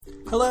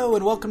Hello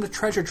and welcome to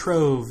Treasure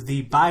Trove,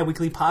 the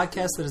bi-weekly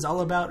podcast that is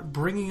all about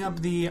bringing up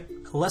the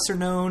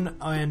lesser-known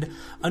and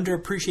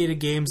underappreciated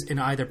games in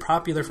either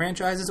popular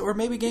franchises or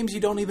maybe games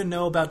you don't even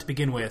know about to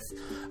begin with.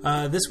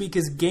 This week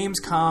is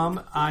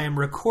Gamescom. I am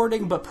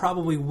recording but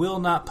probably will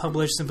not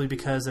publish simply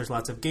because there's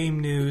lots of game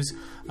news,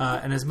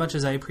 and as much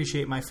as I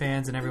appreciate my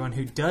fans and everyone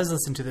who does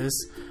listen to this,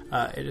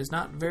 it is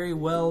not very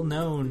well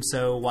known,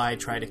 so why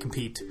try to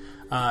compete?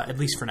 At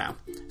least for now.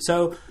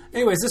 So,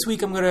 anyways, this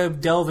week I'm going to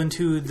delve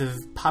into the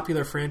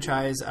popular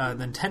franchise, the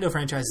Nintendo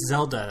franchise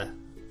Zelda,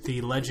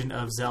 the Legend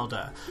of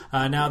Zelda.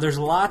 Now, there's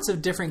lots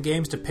of different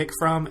games to pick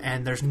from,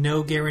 and there's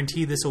no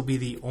guarantee this will be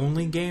the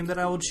only game that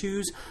I will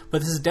choose, but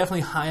this is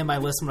definitely high on my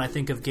list when I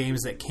think of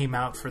games that came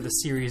out for the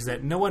series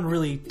that no one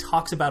really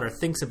talks about or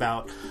thinks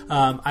about,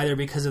 either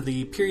because of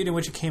the period in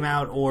which it came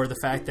out or the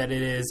fact that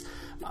it is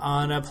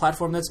on a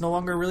platform that's no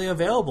longer really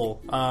available,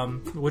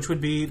 which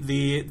would be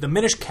the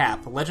Minish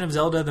Cap, Legend of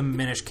Zelda, the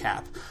Minish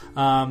Cap.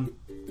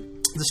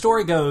 The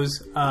story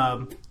goes,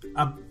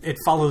 it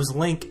follows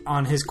Link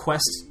on his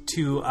quest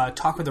to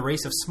talk with a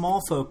race of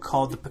small folk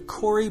called the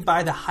Picori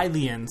by the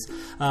Hylians,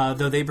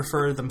 though they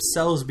prefer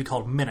themselves to be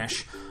called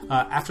Minish.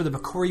 After the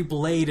Picori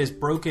blade is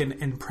broken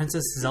and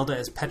Princess Zelda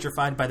is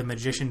petrified by the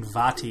magician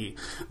Vati.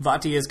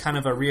 Vati is kind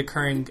of a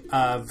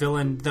reoccurring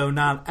villain, though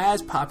not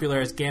as popular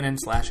as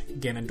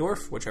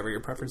Ganon/Ganondorf, whichever your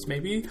preference may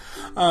be,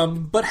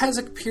 but has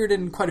appeared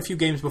in quite a few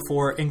games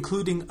before,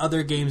 including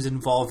other games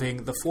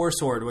involving the Four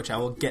Sword, which I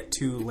will get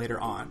to later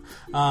on.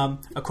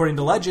 According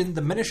to legend,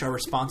 the Minish are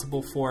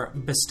responsible for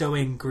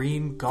bestowing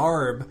green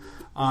garb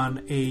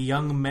on a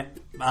young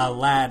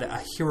lad,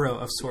 a hero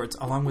of sorts,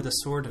 along with a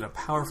sword and a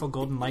powerful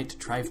golden light to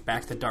drive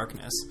back the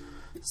darkness.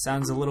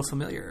 Sounds a little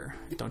familiar,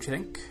 don't you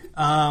think?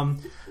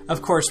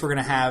 Of course, we're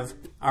going to have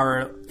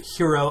our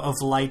hero of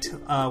light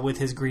with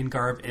his green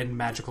garb and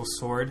magical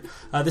sword.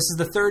 This is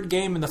the third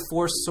game in the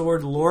Four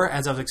Sword lore,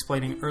 as I was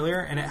explaining earlier,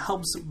 and it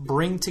helps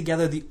bring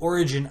together the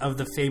origin of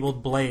the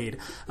fabled blade.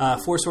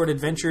 Four Sword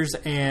Adventures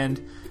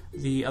and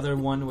the other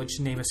one,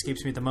 which name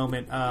escapes me at the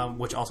moment,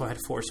 which also had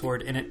Four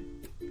Sword in it,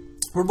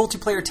 were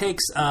multiplayer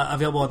takes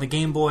available on the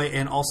Game Boy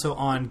and also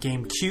on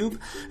GameCube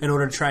in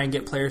order to try and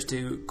get players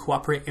to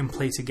cooperate and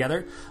play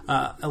together.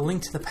 A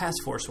Link to the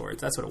Past Four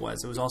Swords, that's what it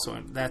was. It was also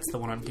that's the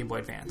one on Game Boy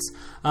Advance.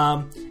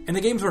 And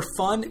the games were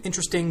fun,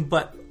 interesting,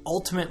 but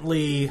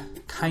ultimately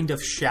kind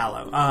of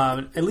shallow,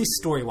 at least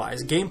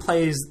story-wise.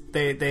 Gameplays,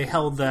 they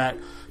held that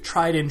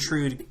tried and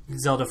true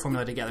Zelda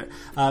formula together.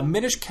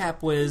 Minish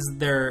Cap was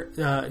their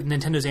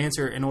Nintendo's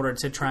answer in order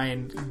to try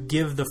and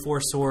give the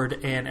Four Sword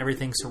and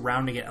everything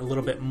surrounding it a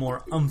little bit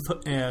more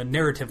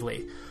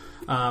narratively.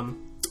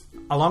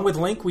 Along with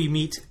Link, we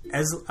meet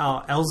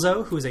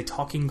Elzo, who is a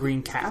talking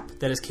green cap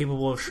that is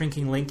capable of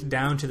shrinking Link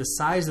down to the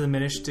size of the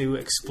Minish to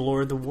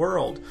explore the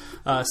world.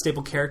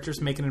 Staple characters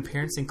make an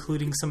appearance,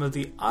 including some of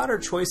the odder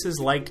choices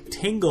like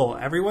Tingle,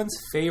 everyone's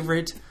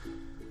favorite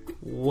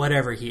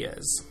whatever he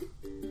is.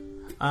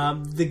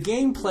 The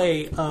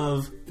gameplay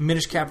of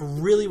Minish Cap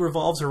really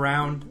revolves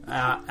around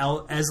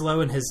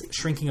Elzo and his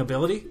shrinking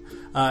ability.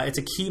 It's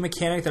a key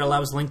mechanic that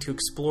allows Link to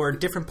explore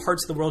different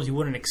parts of the world you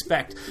wouldn't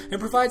expect, and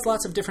provides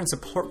lots of different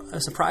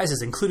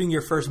surprises, including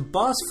your first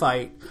boss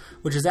fight,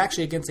 which is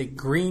actually against a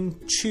green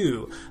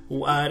Chew,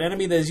 an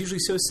enemy that is usually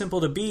so simple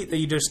to beat that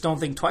you just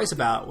don't think twice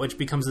about, which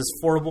becomes this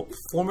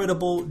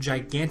formidable,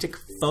 gigantic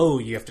foe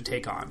you have to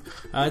take on.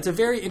 It's a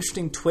very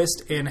interesting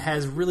twist and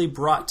has really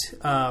brought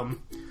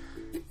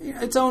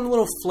its own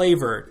little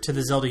flavor to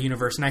the Zelda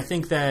universe, and I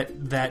think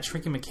that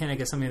shrinking mechanic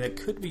is something that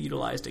could be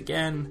utilized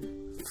again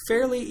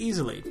fairly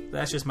easily.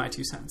 That's just my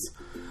 2 cents.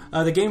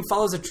 The game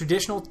follows a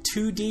traditional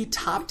 2D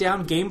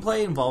top-down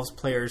gameplay, involves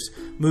players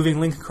moving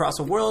Link across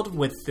a world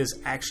with this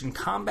action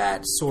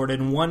combat, sword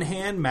in one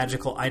hand,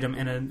 magical item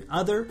in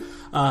another.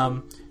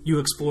 You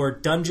explore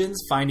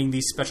dungeons, finding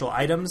these special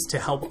items to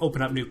help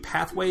open up new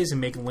pathways and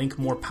make Link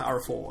more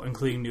powerful,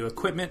 including new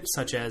equipment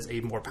such as a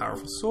more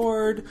powerful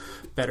sword,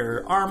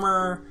 better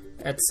armor,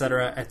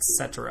 etc.,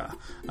 etc.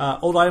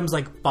 Old items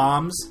like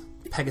bombs,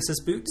 Pegasus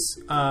boots,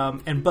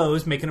 and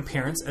bows make an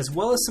appearance, as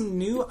well as some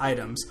new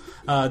items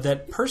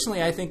that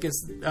personally I think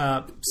is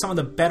some of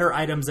the better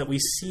items that we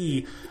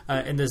see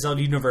in the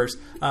Zelda universe.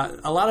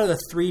 A lot of the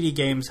 3D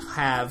games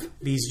have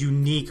these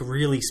unique,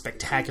 really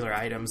spectacular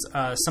items.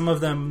 Some of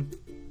them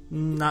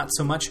not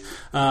so much,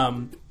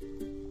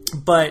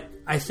 but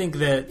I think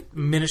that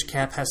Minish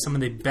Cap has some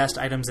of the best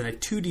items in a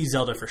 2D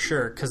Zelda for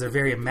sure, because they're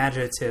very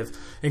imaginative,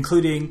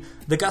 including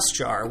the Gust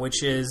Jar,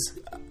 which is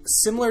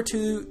similar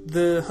to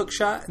the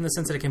hookshot in the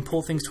sense that it can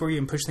pull things toward you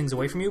and push things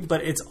away from you,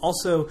 but it's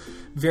also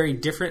very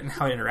different in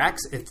how it interacts.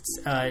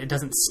 It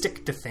doesn't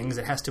stick to things.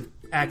 It has to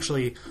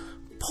actually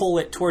pull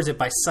it towards it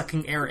by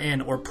sucking air in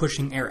or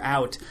pushing air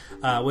out,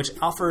 which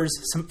offers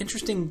some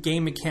interesting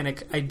game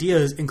mechanic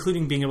ideas,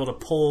 including being able to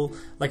pull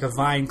like a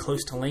vine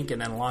close to Link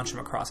and then launch him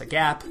across a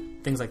gap,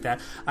 things like that.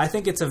 I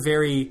think it's a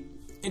very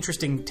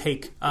interesting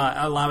take,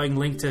 allowing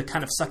Link to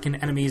kind of suck in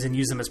enemies and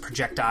use them as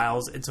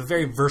projectiles. It's a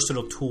very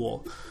versatile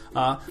tool.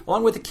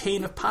 Along with the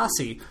Cane of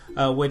Posse,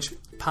 which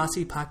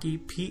Posse, Pocky,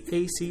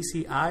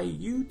 P-A-C-C-I,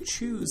 you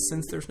choose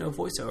since there's no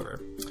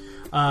voiceover.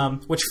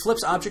 Which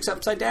flips objects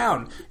upside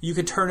down. You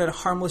could turn a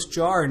harmless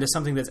jar into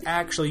something that's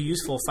actually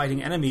useful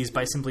fighting enemies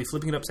by simply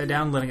flipping it upside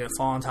down, letting it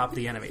fall on top of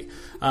the enemy.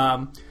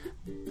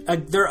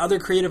 There are other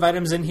creative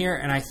items in here,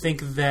 and I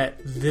think that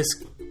this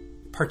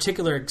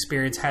particular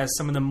experience has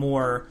some of the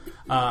more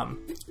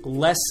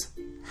less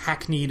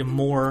hackneyed,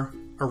 more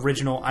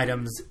original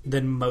items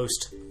than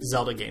most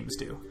Zelda games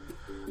do.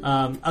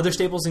 Other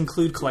staples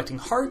include collecting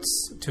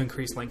hearts to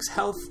increase Link's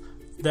health.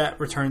 That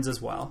returns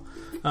as well.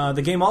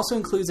 The game also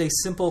includes a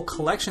simple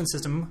collection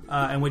system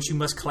in which you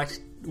must collect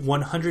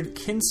 100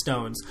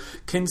 kinstones.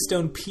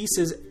 Kinstone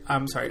pieces,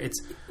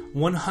 it's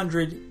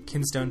 100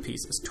 kinstone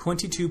pieces,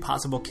 22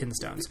 possible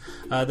kinstones.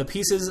 The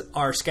pieces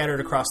are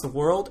scattered across the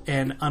world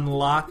and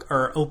unlock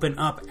or open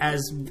up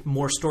as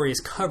more story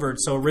is covered.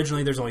 So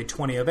originally there's only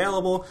 20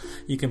 available.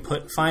 You can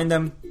find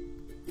them,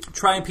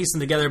 try and piece them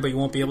together, but you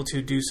won't be able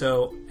to do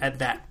so at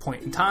that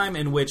point in time,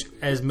 in which,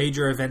 as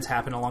major events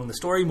happen along the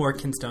story, more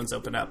kinstones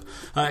open up.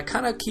 It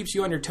kind of keeps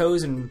you on your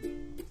toes and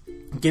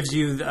gives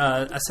you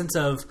a sense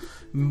of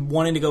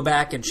wanting to go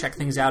back and check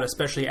things out,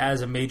 especially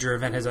as a major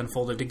event has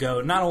unfolded, to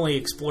go not only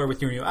explore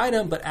with your new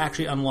item, but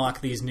actually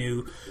unlock these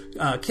new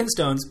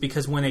kinstones,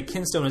 because when a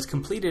kinstone is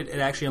completed, it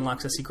actually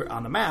unlocks a secret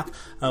on the map,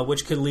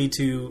 which could lead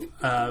to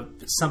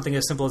something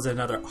as simple as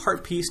another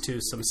heart piece to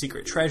some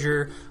secret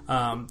treasure.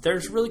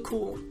 There's really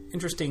cool,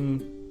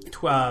 interesting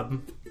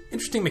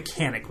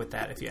mechanic with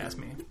that, if you ask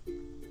me.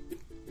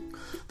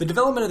 The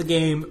development of the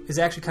game is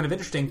actually kind of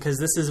interesting because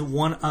this is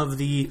one of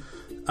the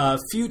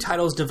few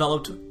titles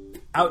developed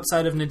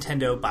outside of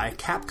Nintendo by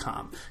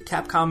Capcom.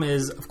 Capcom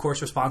is, of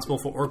course, responsible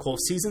for Oracle of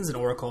Seasons and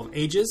Oracle of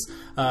Ages,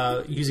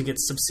 using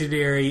its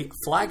subsidiary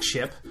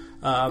Flagship.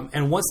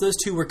 And once those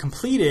two were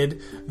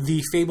completed,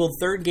 the fabled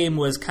third game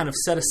was kind of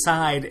set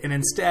aside, and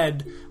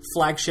instead,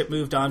 Flagship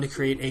moved on to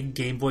create a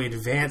Game Boy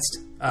Advanced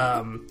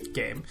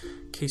game.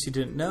 In case you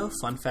didn't know,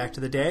 fun fact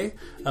of the day,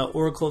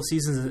 Oracle of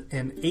Seasons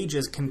and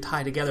Ages can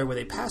tie together with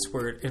a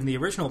password, and the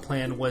original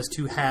plan was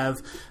to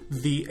have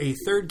a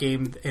third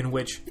game in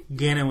which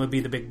Ganon would be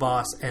the big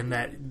boss, and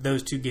that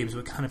those two games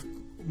would kind of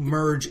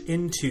merge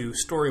into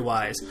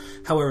story-wise.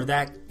 However,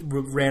 that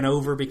ran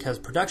over because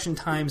production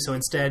time, so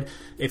instead,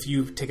 if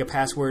you take a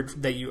password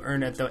that you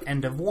earn at the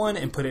end of one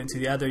and put it into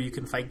the other, you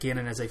can fight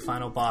Ganon as a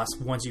final boss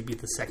once you beat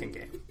the second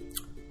game.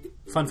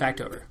 Fun fact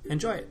over.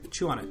 Enjoy it.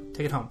 Chew on it.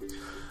 Take it home.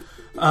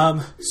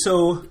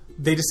 So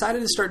they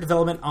decided to start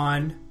development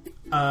on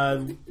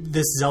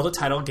this Zelda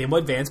title, Game Boy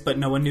Advance, but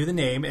no one knew the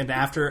name. And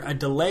after a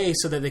delay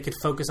so that they could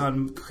focus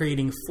on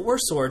creating Four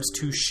Swords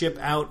to ship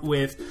out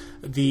with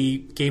the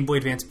Game Boy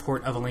Advance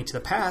port of A Link to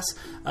the Past,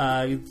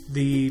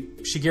 the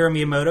Shigeru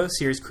Miyamoto,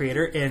 series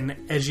creator, and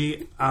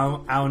Eiji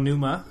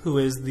Aonuma, who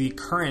is the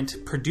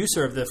current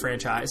producer of the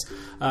franchise,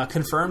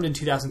 confirmed in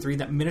 2003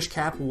 that Minish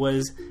Cap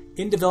was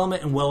in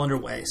development and well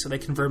underway. So they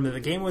confirmed that the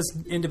game was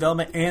in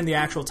development and the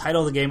actual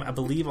title of the game, I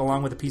believe,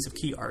 along with a piece of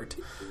key art.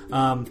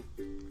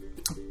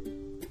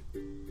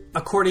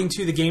 According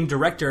to the game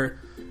director,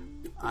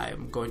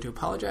 I'm going to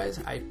apologize.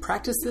 I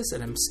practiced this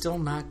and I'm still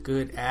not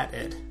good at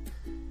it.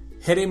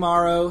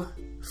 Hidemaru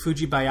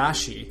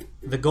Fujibayashi.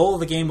 The goal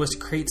of the game was to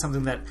create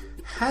something that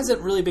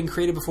hasn't really been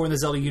created before in the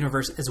Zelda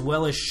universe, as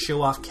well as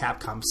show off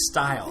Capcom's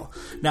style.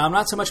 Now, I'm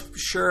not so much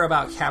sure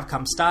about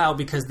Capcom's style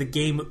because the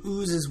game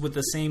oozes with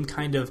the same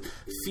kind of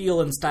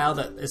feel and style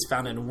that is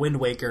found in Wind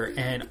Waker,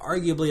 and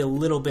arguably a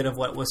little bit of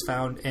what was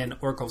found in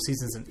Oracle of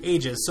Seasons and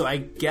Ages, so I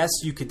guess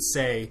you could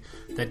say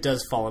that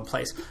does fall in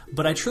place.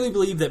 But I truly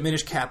believe that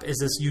Minish Cap is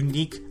this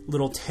unique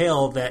little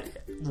tale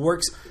that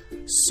works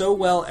so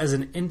well as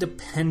an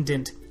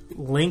independent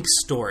Link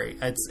story.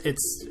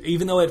 It's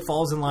even though it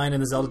falls in line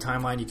in the Zelda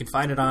timeline, you can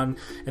find it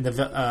in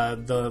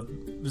the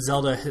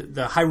Zelda,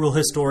 the Hyrule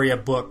Historia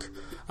book.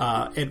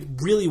 It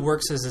really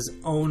works as its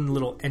own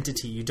little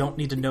entity. You don't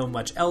need to know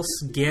much else.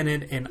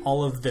 Ganon and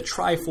all of the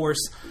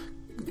Triforce,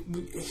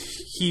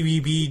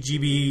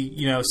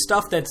 heebie-jeebie,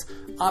 stuff that's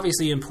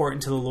obviously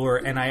important to the lore,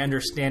 and I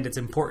understand its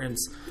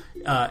importance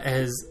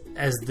as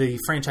the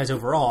franchise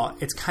overall.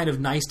 It's kind of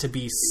nice to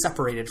be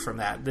separated from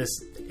that, this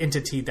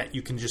entity that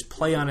you can just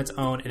play on its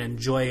own and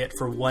enjoy it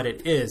for what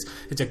it is.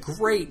 It's a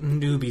great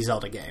newbie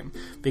Zelda game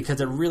because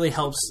it really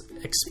helps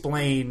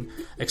exploration,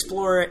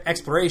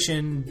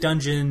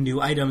 dungeon,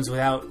 new items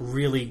without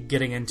really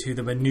getting into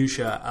the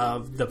minutia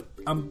of the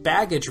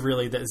baggage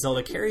really that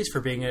Zelda carries for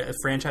being a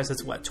franchise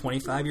that's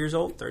 25 years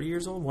old, 30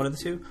 years old, one of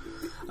the two.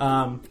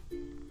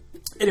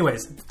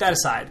 Anyways, that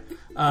aside,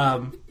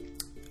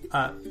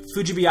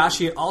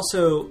 Fujibayashi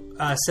also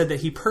said that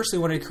he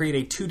personally wanted to create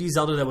a 2D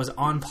Zelda that was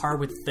on par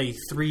with the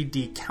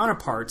 3D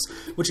counterparts,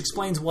 which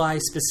explains why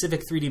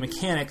specific 3D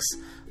mechanics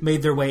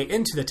made their way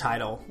into the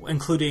title,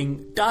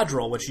 including dodge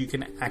roll, which you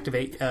can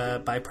activate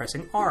by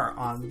pressing R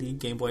on the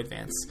Game Boy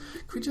Advance.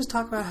 Can we just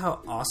talk about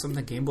how awesome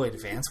the Game Boy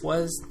Advance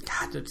was?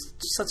 God, it's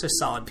such a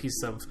solid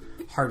piece of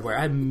hardware.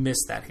 I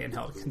missed that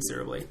handheld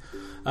considerably.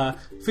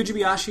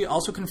 Fujibayashi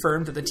also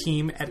confirmed that the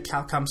team at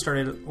Capcom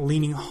started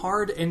leaning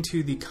hard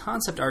into the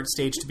concept art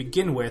stage to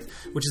begin with,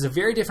 which is a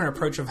very different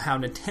approach of how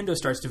Nintendo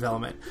starts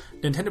development.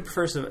 Nintendo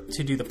prefers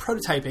to do the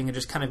prototyping and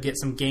just kind of get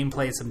some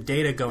gameplay and some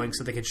data going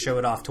so they can show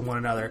it off to one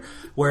another,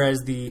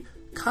 whereas the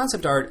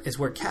concept art is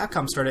where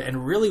Capcom started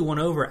and really won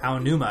over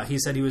Aonuma. He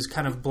said he was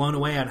kind of blown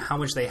away on how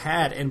much they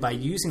had, and by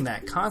using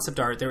that concept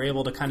art, they were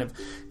able to kind of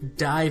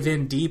dive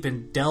in deep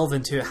and delve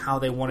into how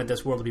they wanted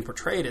this world to be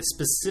portrayed. It's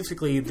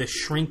specifically the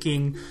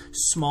shrinking,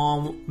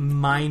 small,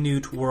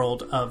 minute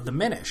world of the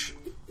Minish.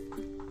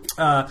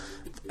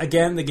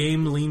 Again, the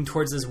game leaned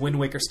towards this Wind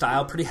Waker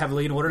style pretty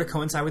heavily in order to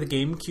coincide with the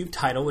GameCube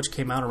title, which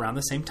came out around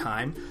the same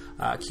time.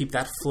 Keep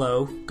that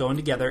flow going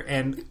together,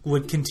 and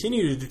would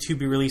continue to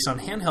be released on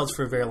handhelds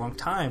for a very long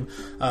time,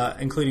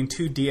 including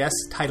 2 DS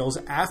titles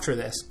after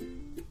this.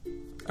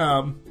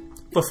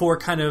 Before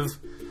kind of,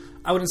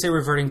 I wouldn't say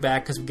reverting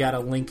back because we got a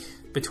Link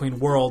Between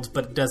Worlds,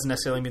 but it doesn't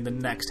necessarily mean the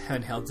next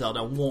handheld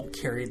Zelda won't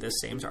carry the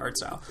same art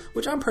style,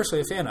 which I'm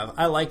personally a fan of.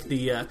 I like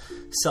the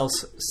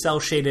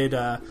cel-shaded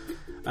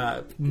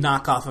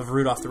knockoff of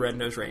Rudolph the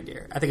Red-Nosed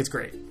Reindeer. I think it's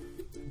great.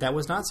 That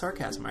was not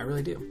sarcasm. I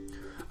really do.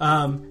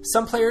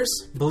 Some players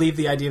believe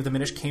the idea of the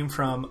Minish came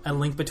from A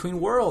Link Between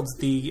Worlds.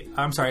 A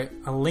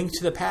Link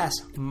to the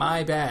Past.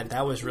 My bad.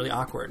 That was really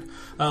awkward.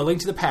 A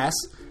Link to the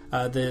Past,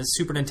 the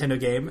Super Nintendo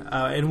game,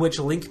 in which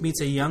Link meets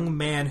a young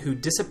man who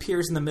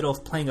disappears in the middle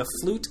of playing a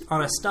flute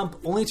on a stump,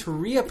 only to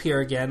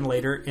reappear again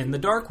later in the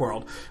Dark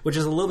World, which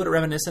is a little bit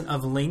reminiscent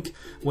of Link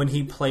when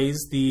he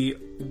plays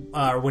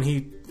when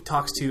he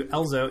talks to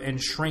Elzo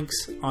and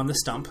shrinks on the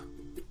stump.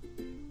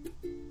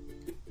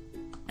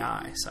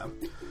 So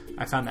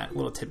I found that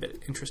little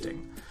tidbit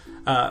interesting.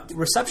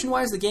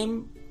 Reception-wise, the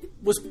game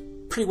was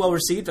pretty well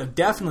received,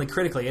 definitely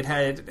critically. It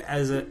had,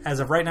 as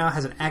of right now,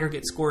 has an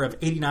aggregate score of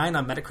 89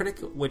 on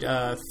Metacritic, with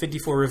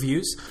 54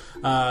 reviews.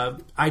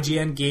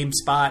 IGN,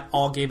 GameSpot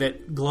all gave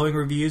it glowing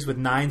reviews with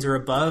 9s or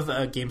above.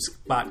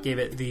 GameSpot gave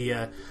it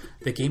the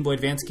Game Boy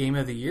Advance Game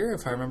of the Year,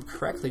 if I remember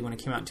correctly, when it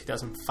came out in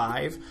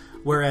 2005.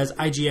 Whereas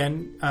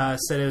IGN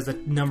said it was the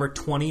number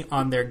 20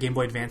 on their Game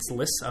Boy Advance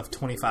list of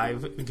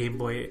 25 Game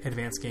Boy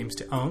Advance games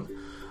to own.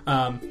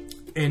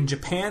 In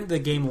Japan, the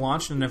game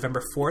launched on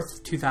November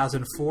 4th,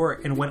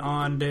 2004, and went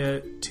on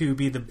to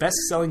be the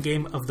best-selling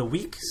game of the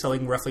week,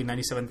 selling roughly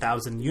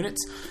 97,000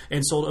 units,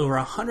 and sold over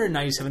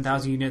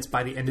 197,000 units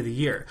by the end of the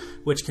year,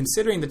 which,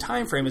 considering the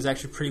time frame, is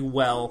actually pretty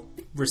well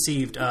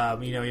received.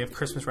 You have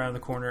Christmas right around the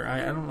corner.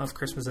 I don't know if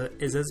Christmas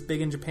is as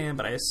big in Japan,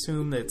 but I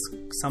assume that it's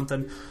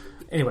something.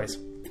 Anyways,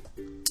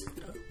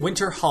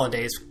 winter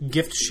holidays,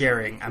 gift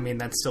sharing. I mean,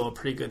 that's still a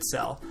pretty good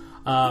sell.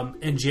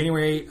 In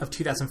January of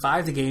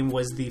 2005, the game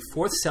was the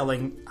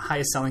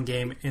highest selling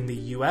game in the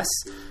U.S.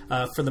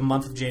 For the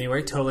month of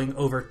January, totaling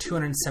over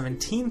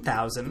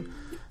 217,000.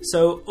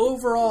 So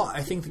overall,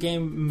 I think the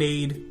game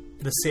made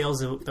the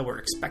sales that were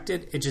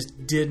expected. It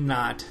just did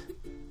not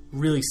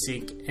really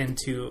sink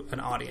into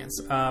an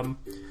audience.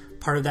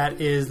 Part of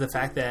that is the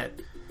fact that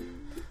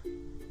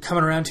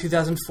coming around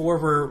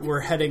 2004,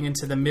 we're heading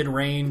into the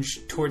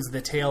mid-range towards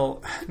the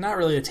tail, not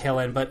really the tail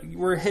end, but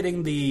we're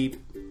hitting the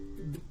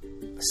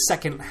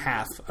second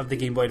half of the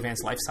Game Boy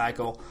Advance life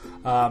cycle,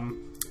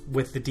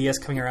 with the DS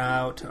coming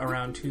out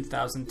around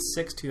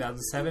 2006,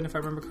 2007, if I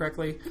remember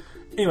correctly.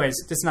 Anyways,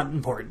 it's not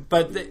important,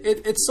 but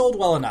it sold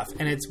well enough,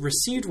 and it's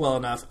received well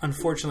enough.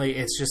 Unfortunately,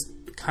 it's just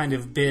kind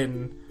of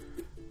been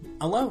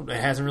alone.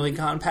 It hasn't really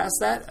gone past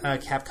that.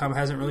 Capcom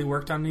hasn't really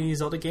worked on any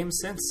Zelda games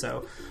since,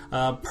 so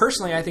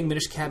personally, I think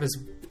Minish Cap is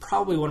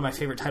probably one of my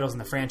favorite titles in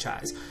the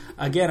franchise.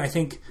 Again, I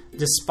think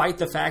despite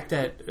the fact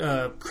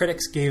that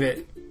critics gave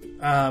it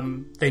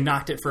they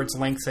knocked it for its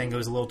length, saying it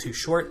was a little too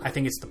short. I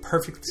think it's the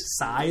perfect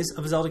size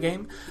of a Zelda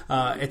game.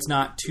 It's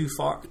not too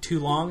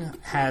long.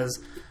 Has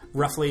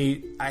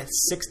roughly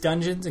 6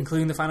 dungeons,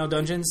 including the final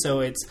dungeon,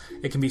 so it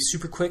can be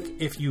super quick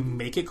if you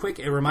make it quick.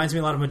 It reminds me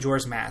a lot of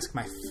Majora's Mask.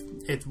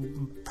 It's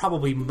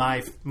probably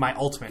my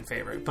ultimate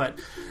favorite, but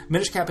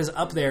Minish Cap is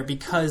up there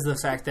because of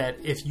the fact that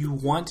if you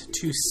want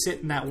to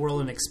sit in that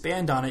world and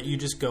expand on it, you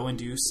just go and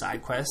do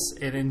side quests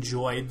and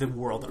enjoy the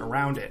world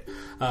around it.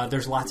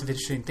 There's lots of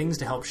interesting things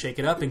to help shake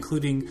it up,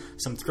 including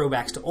some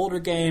throwbacks to older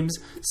games,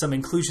 some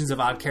inclusions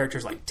of odd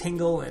characters like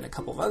Tingle, and a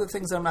couple of other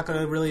things that I'm not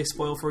going to really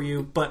spoil for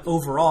you, but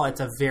overall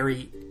it's a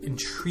very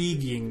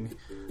intriguing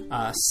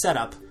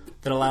setup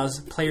that allows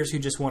players who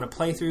just want to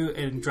play through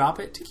and drop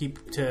it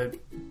to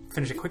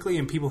finish it quickly,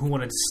 and people who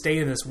want to stay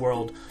in this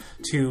world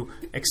to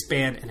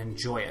expand and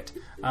enjoy it.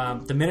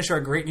 The Minish are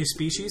a great new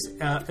species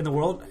in the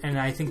world, and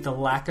I think the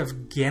lack of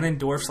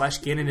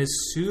Ganondorf/Ganon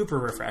is super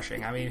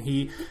refreshing. I mean,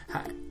 he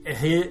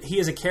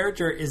as a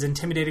character is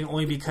intimidating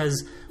only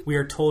because we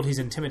are told he's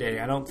intimidating.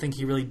 I don't think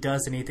he really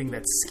does anything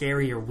that's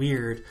scary or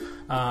weird.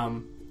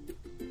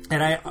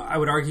 And I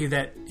would argue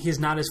that he's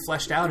not as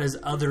fleshed out as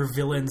other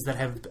villains that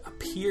have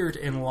appeared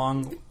in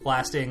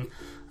long-lasting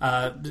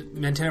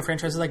Nintendo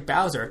franchises like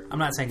Bowser. I'm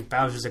not saying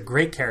Bowser's a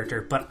great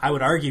character, but I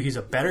would argue he's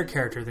a better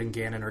character than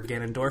Ganon or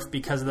Ganondorf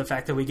because of the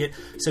fact that we get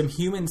some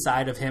human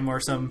side of him or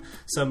some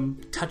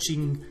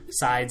touching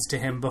sides to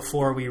him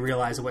before we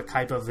realize what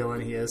type of villain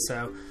he is.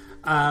 So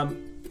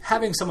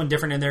having someone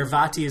different in there,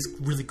 Vati is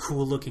really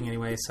cool looking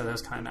anyway, so that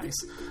was kind of nice.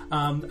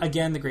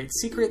 Again, The Great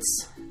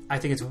Secrets, I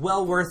think it's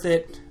well worth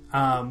it.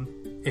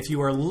 If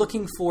you are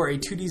looking for a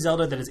 2D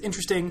Zelda that is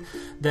interesting,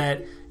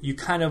 that you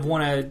kind of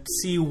want to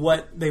see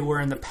what they were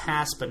in the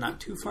past, but not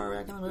too far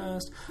back in the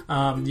past,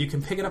 you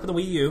can pick it up on the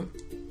Wii U.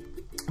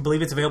 I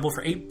believe it's available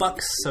for $8,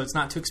 so it's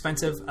not too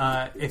expensive.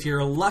 If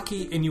you're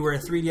lucky and you were a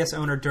 3DS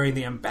owner during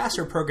the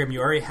Ambassador program,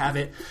 you already have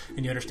it,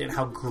 and you understand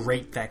how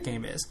great that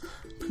game is.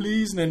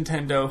 Please,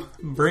 Nintendo,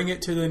 bring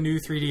it to the new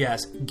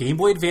 3DS. Game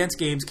Boy Advance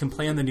games can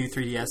play on the new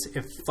 3DS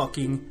if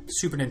fucking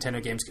Super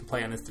Nintendo games can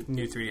play on the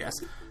new 3DS.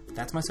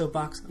 That's my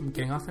soapbox. I'm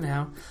getting off for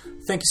now.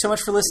 Thank you so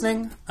much for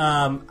listening.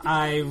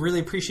 I really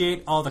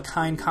appreciate all the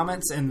kind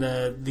comments and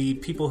the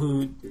people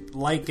who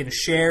like and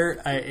share.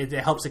 It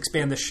helps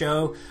expand the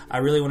show. I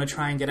really want to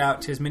try and get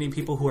out to as many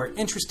people who are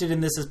interested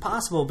in this as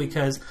possible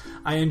because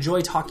I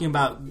enjoy talking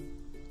about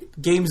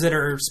games that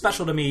are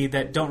special to me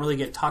that don't really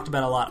get talked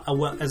about a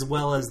lot, as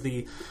well as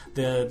the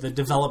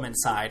development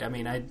side. I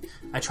mean, I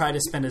try to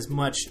spend as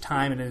much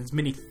time and as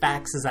many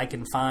facts as I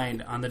can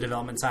find on the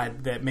development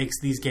side that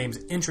makes these games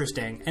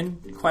interesting.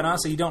 And quite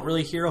honestly, you don't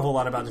really hear a whole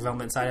lot about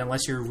development side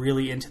unless you're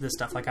really into this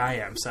stuff like I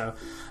am. So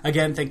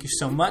again, thank you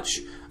so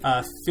much.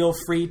 Feel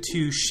free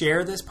to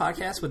share this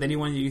podcast with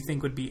anyone that you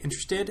think would be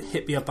interested.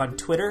 Hit me up on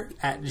Twitter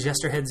at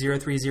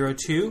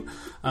Jesterhead0302.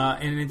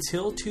 And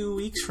until 2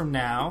 weeks from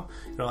now,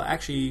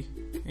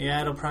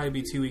 it'll probably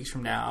be 2 weeks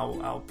from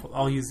now.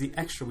 I'll use the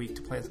extra week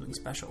to play something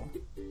special.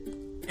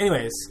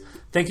 Anyways,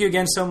 thank you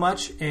again so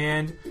much,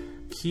 and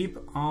keep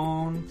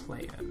on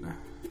playing.